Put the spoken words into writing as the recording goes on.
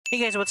Hey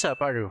guys, what's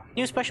up? Aru.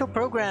 New special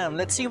program.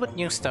 Let's see what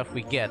new stuff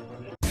we get.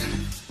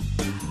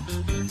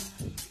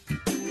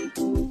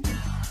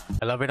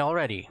 I love it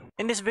already.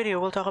 In this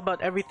video, we'll talk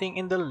about everything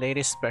in the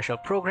latest special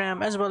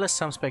program as well as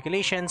some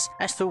speculations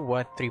as to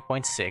what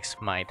 3.6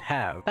 might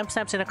have.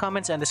 Timestamps in the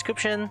comments and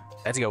description.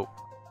 Let's go.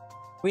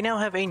 We now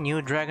have a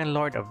new Dragon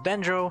Lord of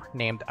Dendro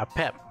named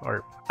Apep,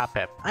 or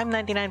Apep. I'm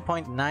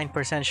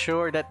 99.9%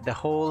 sure that the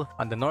hole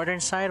on the northern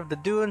side of the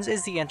dunes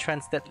is the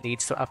entrance that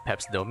leads to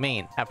Apep's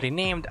domain. Aptly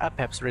named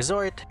Apep's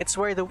Resort, it's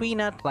where the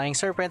Weenat flying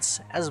serpents,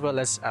 as well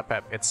as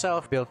Apep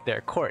itself, built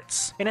their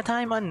courts. In a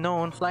time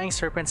unknown, flying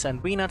serpents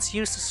and Weenats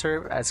used to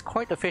serve as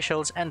court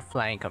officials and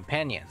flying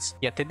companions.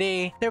 Yet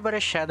today, they're but a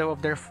shadow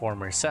of their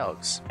former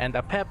selves. And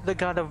Apep, the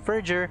god of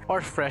verdure,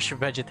 or fresh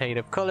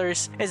vegetative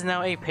colors, is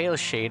now a pale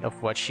shade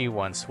of what she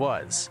once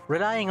was,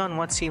 relying on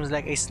what seems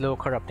like a slow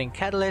corrupting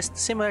catalyst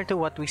similar to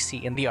what we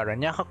see in the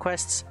Aranyaka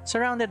quests,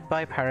 surrounded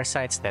by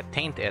parasites that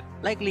taint it,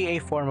 likely a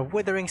form of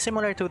withering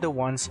similar to the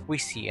ones we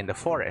see in the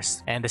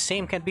forest. And the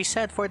same can be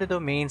said for the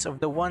domains of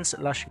the once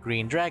lush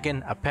green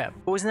dragon Apep,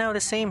 who is now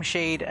the same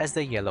shade as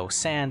the yellow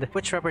sand,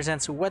 which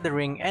represents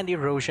weathering and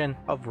erosion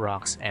of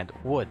rocks and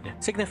wood,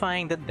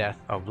 signifying the death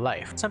of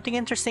life. Something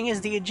interesting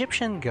is the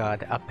Egyptian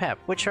god Apep,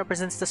 which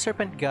represents the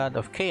serpent god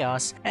of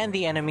chaos and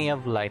the enemy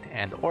of light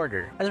and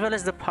order, as well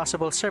as the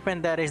possible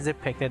serpent that is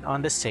depicted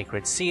on the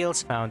sacred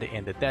seals found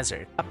in the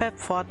desert. Apep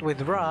fought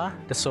with Ra,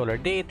 the solar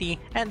deity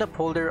and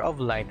upholder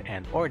of light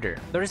and order.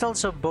 The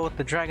results of both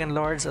the Dragon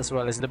Lords as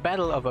well as the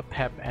battle of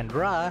Apep and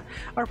Ra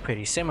are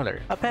pretty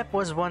similar. Apep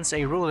was once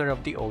a ruler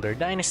of the older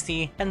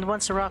dynasty, and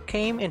once Ra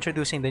came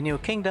introducing the new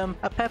kingdom,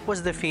 Apep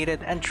was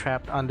defeated and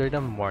trapped under the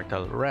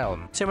mortal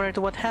realm, similar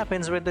to what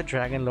happens with the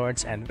Dragon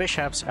Lords and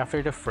Bishops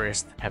after the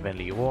First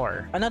Heavenly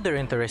War. Another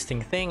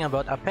interesting thing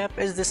about Apep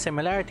is the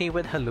similarity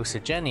with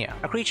Hallucigenia,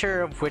 a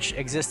creature of which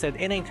existed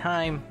in a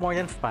time more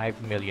than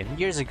 5 million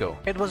years ago.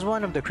 It was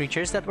one of the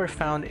creatures that were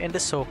found in the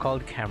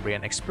so-called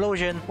Cambrian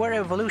explosion, where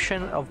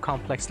evolution of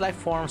complex life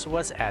forms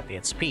was at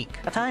its peak,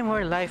 a time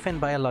where life and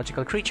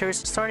biological creatures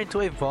started to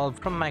evolve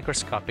from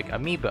microscopic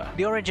amoeba,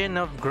 the origin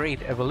of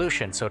great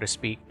evolution, so to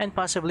speak, and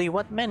possibly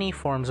what many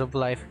forms of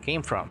life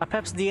came from.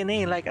 Apep's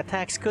DNA-like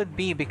attacks could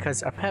be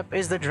because Apep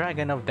is the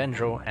dragon of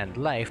Dendro and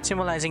life,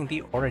 symbolizing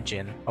the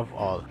origin of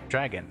all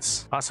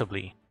dragons.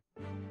 Possibly.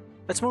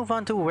 Let's move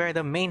on to where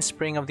the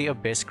mainspring of the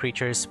Abyss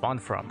creatures spawn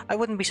from. I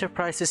wouldn't be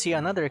surprised to see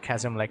another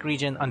chasm-like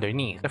region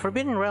underneath. The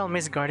Forbidden Realm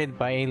is guarded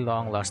by a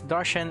long-lost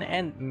Darshan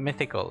and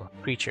mythical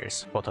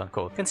creatures,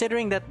 quote-unquote.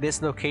 Considering that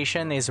this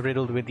location is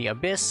riddled with the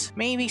Abyss,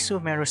 maybe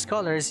Sumeru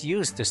scholars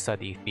used to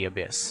study the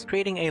Abyss,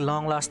 creating a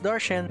long-lost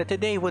Darshan that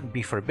today would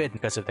be forbidden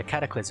because of the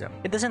Cataclysm.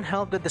 It doesn't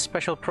help that the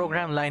special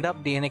program lined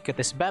up the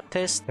Iniquitous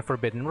Baptist, the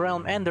Forbidden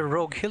Realm, and the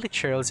Rogue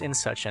Hilichurls in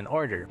such an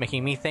order,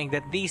 making me think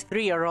that these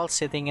three are all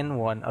sitting in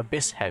one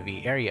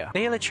Abyss-heavy area. The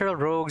Hilichurl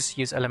rogues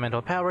use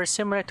elemental powers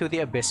similar to the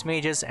Abyss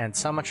mages and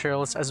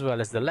Samachurls, as well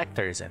as the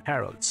Lectors and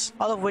Heralds,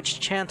 all of which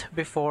chant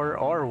before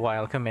or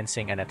while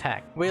commencing an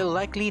attack. We'll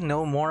likely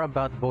know more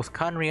about both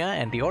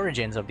Khaenri'ah and the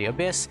origins of the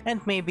Abyss,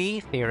 and maybe,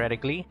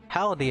 theoretically,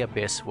 how the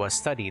Abyss was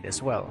studied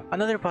as well.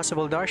 Another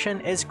possible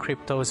Darshan is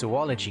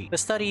cryptozoology, the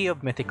study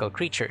of mythical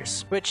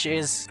creatures, which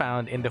is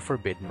found in the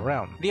Forbidden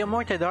Realm. The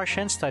Amorta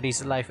Darshan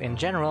studies life in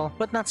general,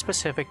 but not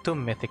specific to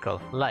mythical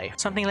life,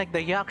 something like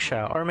the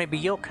Yaksha or maybe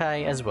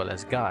yokai as well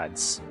as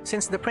gods,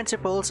 since the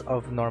principles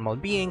of normal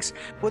beings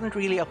wouldn't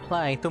really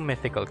apply to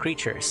mythical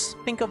creatures.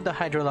 Think of the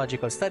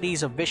hydrological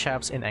studies of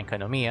bishops in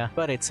Enkanomiya,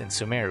 but it's in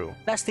Sumeru.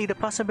 Lastly, the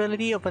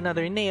possibility of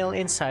another nail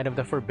inside of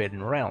the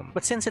Forbidden Realm,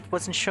 but since it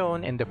wasn't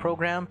shown in the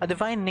program, a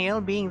divine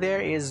nail being there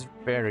is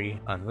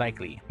very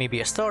unlikely. Maybe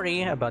a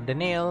story about the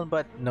nail,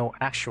 but no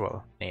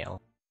actual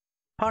nail.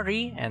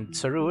 Pari and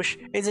Sorush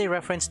is a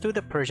reference to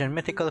the Persian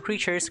mythical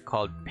creatures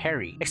called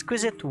Peri,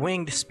 exquisite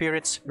winged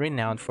spirits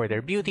renowned for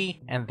their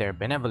beauty and their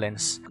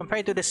benevolence,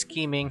 compared to the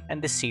scheming and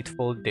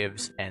deceitful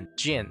divs and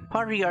jinn.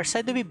 Pari are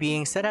said to be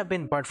beings that have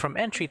been barred from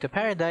entry to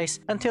paradise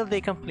until they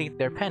complete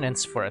their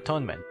penance for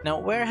atonement. Now,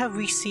 where have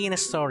we seen a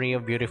story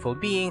of beautiful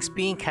beings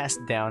being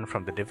cast down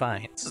from the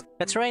divines?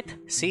 That's right,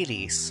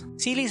 Seelies.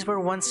 Seelies were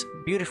once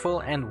beautiful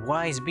and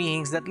wise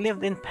beings that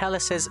lived in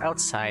palaces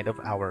outside of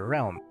our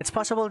realm. It's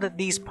possible that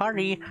these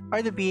Pari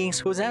are the beings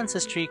whose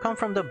ancestry come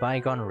from the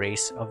bygone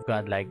race of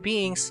godlike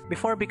beings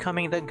before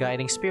becoming the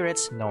guiding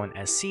spirits known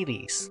as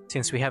Seelies.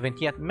 Since we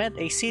haven't yet met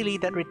a Seelie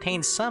that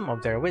retained some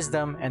of their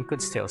wisdom and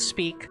could still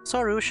speak,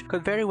 Sorush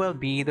could very well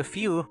be the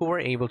few who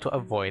were able to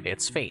avoid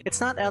its fate.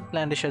 It's not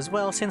outlandish as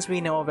well, since we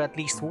know of at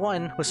least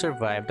one who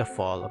survived the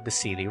fall of the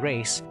Seelie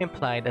race,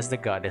 implied as the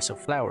goddess of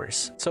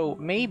flowers. So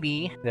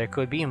maybe there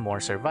could be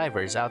more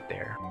survivors out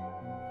there.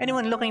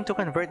 Anyone looking to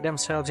convert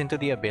themselves into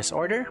the Abyss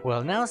Order?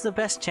 Well, now's the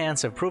best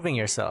chance of proving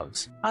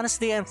yourselves.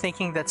 Honestly, I'm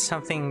thinking that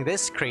something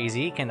this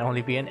crazy can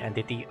only be an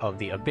entity of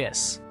the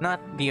Abyss. Not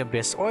the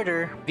Abyss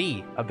Order,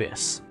 the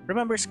Abyss.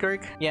 Remember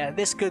Skirk? Yeah,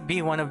 this could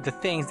be one of the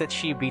things that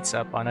she beats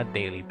up on a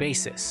daily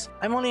basis.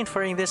 I'm only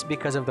inferring this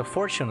because of the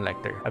Fortune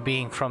Lector, a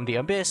being from the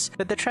Abyss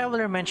that the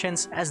Traveler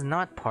mentions as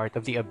not part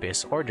of the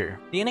Abyss Order.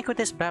 The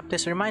Iniquitous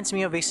Baptist reminds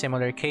me of a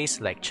similar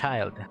case like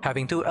Child,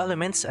 having two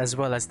elements as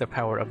well as the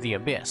power of the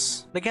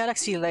Abyss. The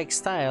galaxy-like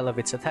style of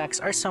its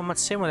attacks are somewhat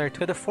similar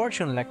to the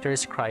Fortune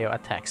Lector's cryo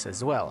attacks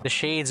as well. The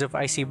shades of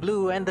icy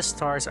blue and the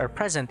stars are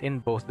present in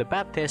both the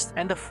Baptist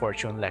and the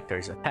Fortune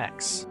Lector's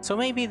attacks. So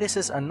maybe this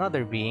is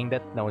another being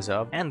that knows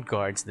of and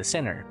guards the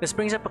sinner. This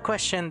brings up a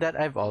question that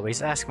I've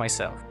always asked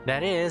myself.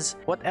 That is,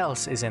 what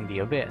else is in the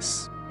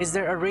Abyss? Is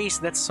there a race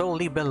that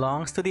solely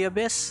belongs to the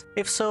Abyss?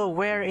 If so,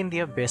 where in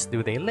the Abyss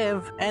do they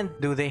live, and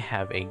do they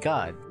have a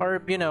god?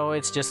 Or, you know,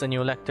 it's just a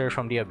new lector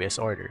from the Abyss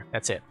Order.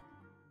 That's it.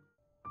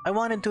 I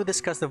wanted to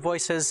discuss the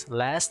voices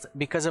last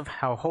because of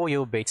how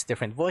Hoyo baits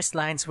different voice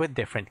lines with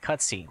different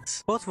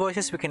cutscenes. Both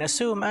voices we can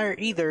assume are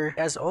either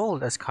as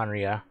old as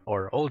Khaenri'ah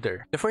or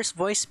older. The first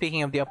voice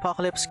speaking of the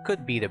apocalypse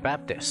could be the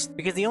Baptist,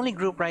 because the only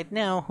group right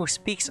now who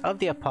speaks of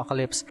the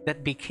apocalypse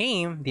that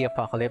became the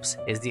apocalypse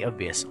is the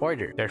Abyss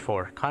Order,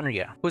 therefore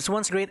Khaenri'ah, whose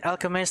once great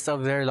alchemist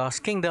of their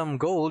lost kingdom,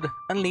 Gold,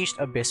 unleashed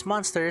Abyss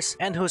monsters,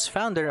 and whose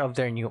founder of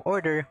their new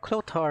order,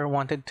 Clothar,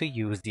 wanted to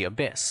use the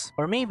Abyss.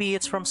 Or maybe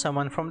it's from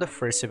someone from the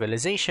first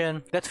civilization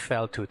that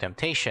fell to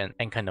temptation,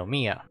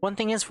 Enkanomiya. One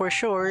thing is for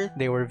sure,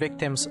 they were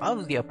victims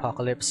of the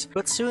apocalypse,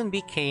 but soon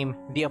became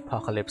the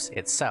apocalypse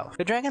itself.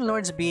 The Dragon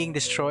Lords being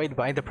destroyed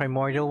by the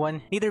Primordial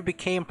One neither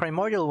became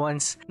Primordial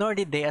Ones, nor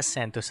did they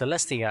ascend to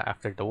Celestia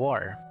after the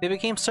war. They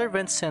became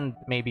servants and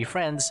maybe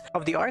friends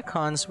of the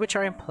Archons, which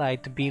are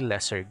implied to be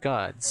lesser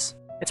gods.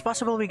 It's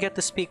possible we get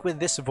to speak with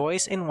this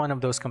voice in one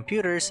of those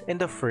computers in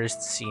the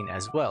first scene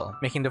as well,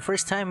 making the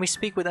first time we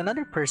speak with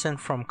another person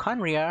from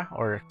Khaenri'ah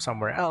or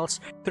somewhere else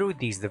through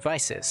these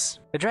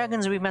devices. The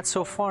dragons we met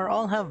so far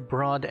all have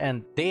broad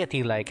and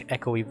deity-like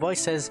echoey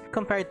voices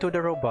compared to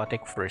the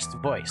robotic first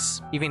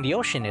voice. Even the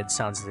Oceanid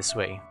sounds this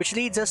way, which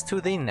leads us to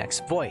the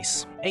next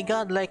voice, a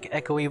godlike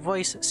echoey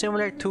voice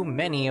similar to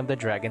many of the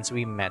dragons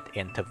we met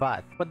in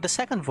Teyvat. What the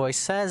second voice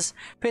says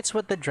fits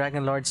what the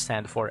Dragon Lords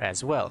stand for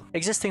as well,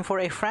 existing for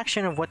a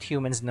fraction of what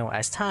humans know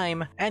as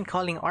time and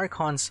calling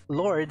Archons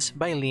lords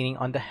by leaning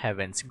on the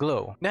Heaven's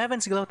Glow. The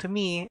Heaven's Glow to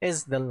me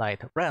is the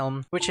Light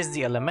Realm, which is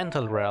the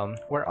elemental realm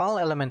where all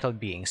elemental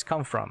beings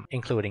come from,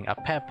 including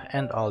Apep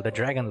and all the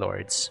Dragon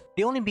Lords.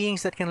 The only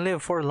beings that can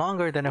live for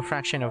longer than a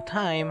fraction of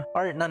time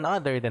are none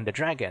other than the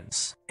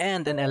dragons,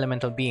 and an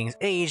elemental being's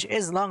age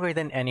is longer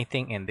than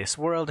anything in this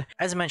world,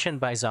 as mentioned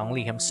by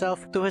Zhongli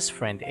himself to his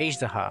friend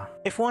Ajdaha.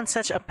 If one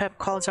such Apep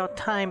calls out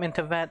time in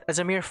Teyvat as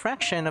a mere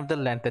fraction of the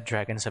length that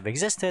dragons have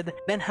existed,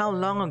 then how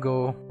long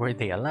ago were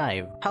they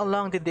alive? How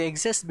long did they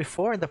exist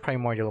before the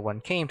Primordial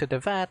One came to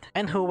Teyvat,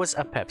 and who was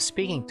Apep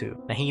speaking to?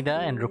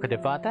 Nahida and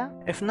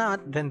Rukkhadevata? If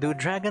not, then do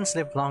dragons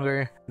live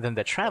longer than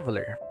the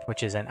Traveler,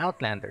 which is an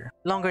Outlander?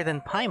 Longer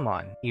than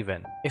Paimon,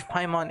 even? If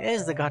Paimon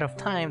is the god of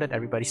time that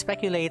everybody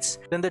speculates,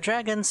 then the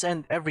dragons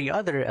and every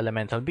other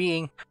elemental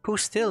being who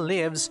still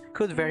lives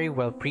could very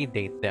well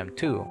predate them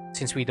too,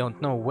 since we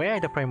don't know where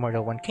the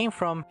Primordial One came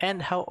from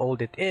and how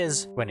old it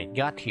is when it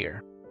got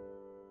here.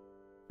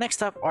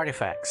 Next up,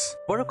 artifacts.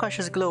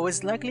 Vourukasha's Glow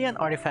is likely an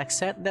artifact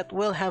set that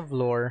will have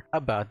lore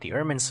about the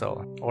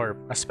Irminsul, or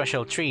a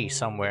special tree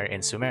somewhere in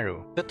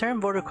Sumeru. The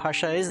term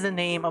Vourukasha is the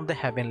name of the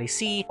Heavenly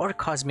Sea or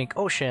Cosmic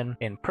Ocean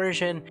in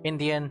Persian,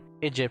 Indian,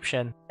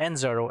 Egyptian, and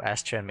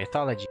Zoroastrian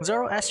mythology.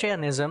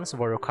 Zoroastrianism's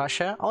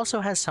Vourukasha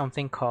also has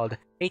something called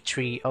a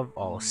Tree of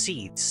All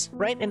Seeds,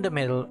 right in the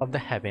middle of the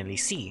Heavenly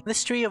Sea.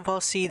 This Tree of All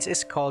Seeds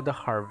is called the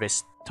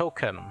Harvest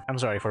Token. I'm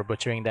sorry for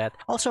butchering that.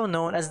 Also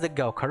known as the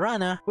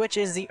Gaukarana, which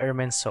is the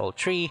Irminsul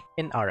tree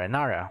in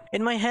Aranara.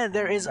 In my head,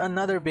 there is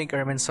another big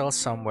Irminsul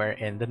somewhere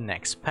in the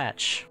next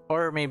patch.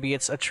 Or maybe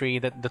it's a tree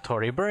that the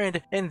Torii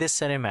burned in this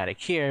cinematic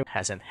here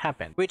hasn't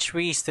happened, which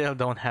we still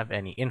don't have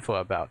any info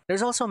about.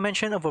 There's also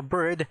mention of a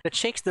bird that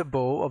shakes the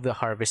bow of the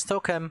Harvest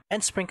Token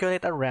and sprinkle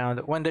it around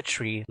when the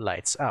tree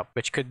lights up,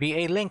 which could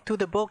be a link to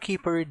the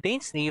bowkeeper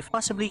Dainsleif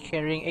possibly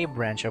carrying a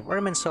branch of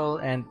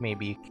Irminsul and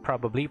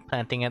probably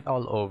planting it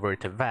all over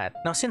to Teyvat.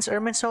 Now, since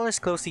Irminsul is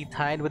closely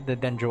tied with the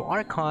Dendro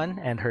Archon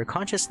and her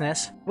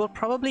consciousness, we'll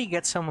probably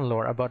get some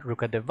lore about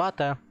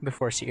Rukkhadevata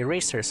before she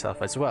erased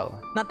herself as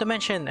well. Not to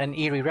mention an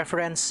eerie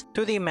reference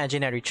to the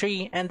imaginary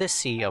tree and the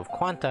Sea of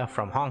Quanta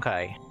from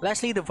Honkai.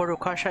 Lastly, the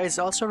Vourukasha is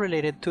also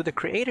related to the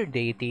creator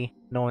deity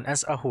known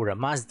as Ahura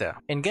Mazda.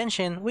 In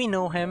Genshin, we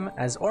know him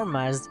as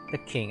Ormazd, the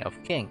King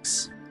of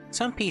Kings.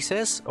 Some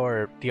pieces,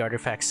 or the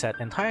artifact set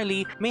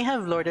entirely, may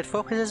have lore that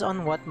focuses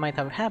on what might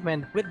have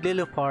happened with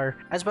Lilupar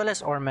as well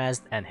as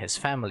Ormazd and his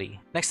family.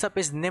 Next up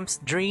is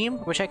Nymph's dream,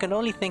 which I can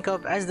only think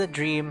of as the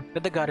dream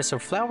that the goddess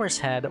of flowers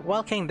had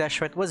while King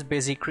Deshret was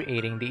busy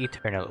creating the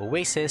Eternal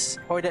Oasis,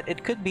 or that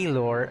it could be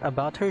lore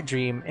about her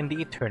dream in the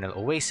Eternal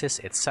Oasis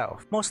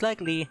itself. Most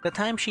likely, the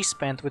time she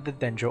spent with the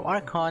Dendro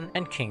Archon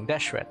and King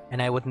Deshret,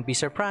 and I wouldn't be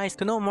surprised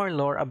to know more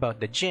lore about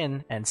the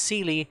Jinn and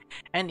Seelie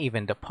and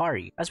even the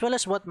Pari, as well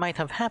as what might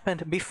have happened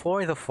happened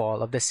before the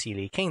fall of the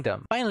Sealy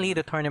Kingdom. Finally,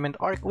 the tournament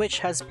arc, which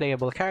has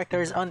playable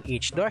characters on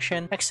each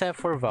Darshan except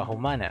for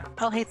Vahumana.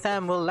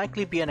 Alhaitham will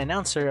likely be an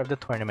announcer of the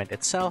tournament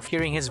itself,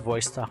 hearing his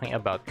voice talking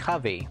about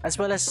Kaveh, as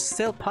well as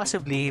still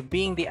possibly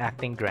being the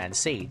acting Grand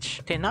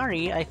Sage.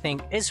 Tenari, I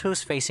think, is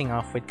who's facing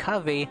off with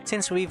Kaveh,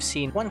 since we've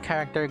seen one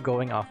character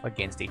going off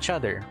against each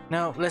other.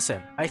 Now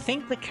listen, I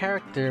think the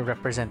character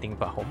representing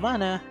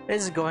Vahumana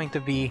is going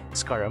to be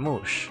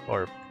Scaramouche,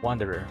 or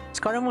Wanderer.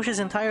 Scaramouche's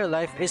entire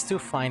life is to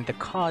find the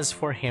cause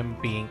for him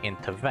being in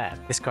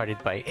Teyvat,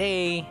 discarded by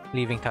A,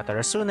 leaving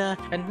Tatarasuna,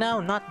 and now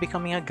not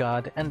becoming a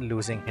god and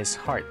losing his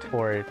heart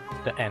for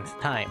the nth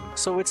time.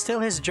 So it's still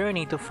his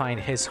journey to find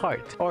his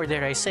heart, or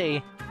dare I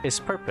say, his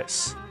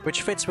purpose,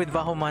 which fits with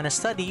Vahumana's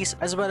studies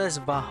as well as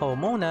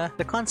Vahomona,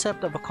 the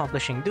concept of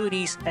accomplishing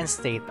duties and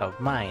state of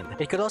mind.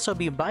 It could also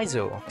be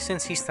Baizo,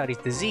 since he studies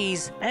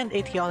disease, and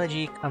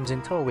etiology comes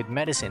in tow with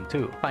medicine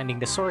too, finding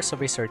the source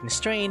of a certain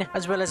strain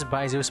as well as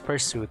Baizo's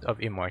pursuit of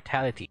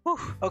immortality. Whew.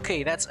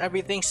 Okay, that's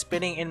everything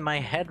spinning in my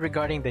head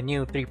regarding the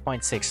new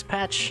 3.6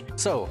 patch.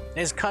 So,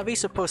 is Kaveh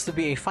supposed to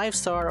be a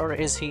 5-star or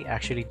is he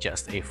actually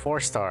just a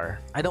 4-star?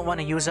 I don't want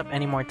to use up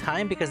any more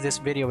time because this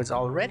video is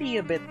already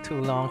a bit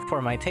too long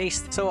for my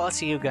taste, so I'll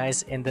see you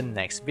guys in the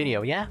next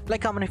video, yeah?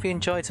 Like, comment if you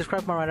enjoyed,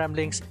 subscribe for more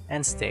ramblings,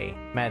 and stay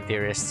mad,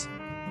 theorists.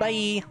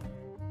 Bye!